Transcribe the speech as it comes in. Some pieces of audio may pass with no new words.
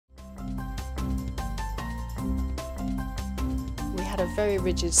a very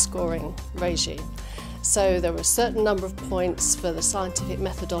rigid scoring regime. So there were a certain number of points for the scientific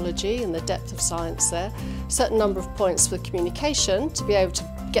methodology and the depth of science there, a certain number of points for communication to be able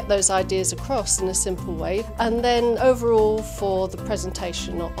to get those ideas across in a simple way, and then overall for the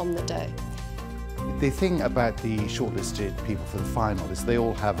presentation on the day. The thing about the shortlisted people for the final is they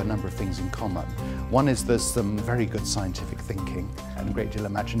all have a number of things in common. One is there's some very good scientific thinking and a great deal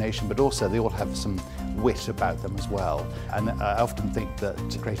of imagination, but also they all have some wit about them as well. And I often think that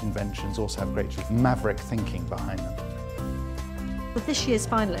great inventions also have a great deal of maverick thinking behind them. But this year's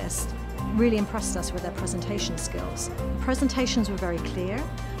finalists really impressed us with their presentation skills. The presentations were very clear,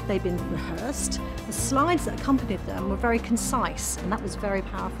 they'd been rehearsed, the slides that accompanied them were very concise, and that was very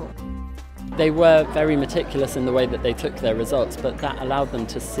powerful. They were very meticulous in the way that they took their results, but that allowed them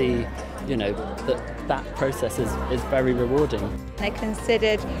to see, that process is very rewarding. They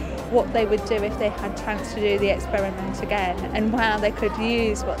considered what they would do if they had a chance to do the experiment again, and how they could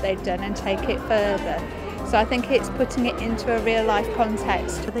use what they'd done and take it further. So I think it's putting it into a real life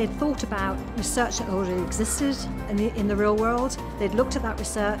context. They'd thought about research that already existed in the real world, they'd looked at that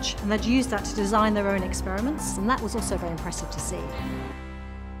research and they'd used that to design their own experiments, and that was also very impressive to see.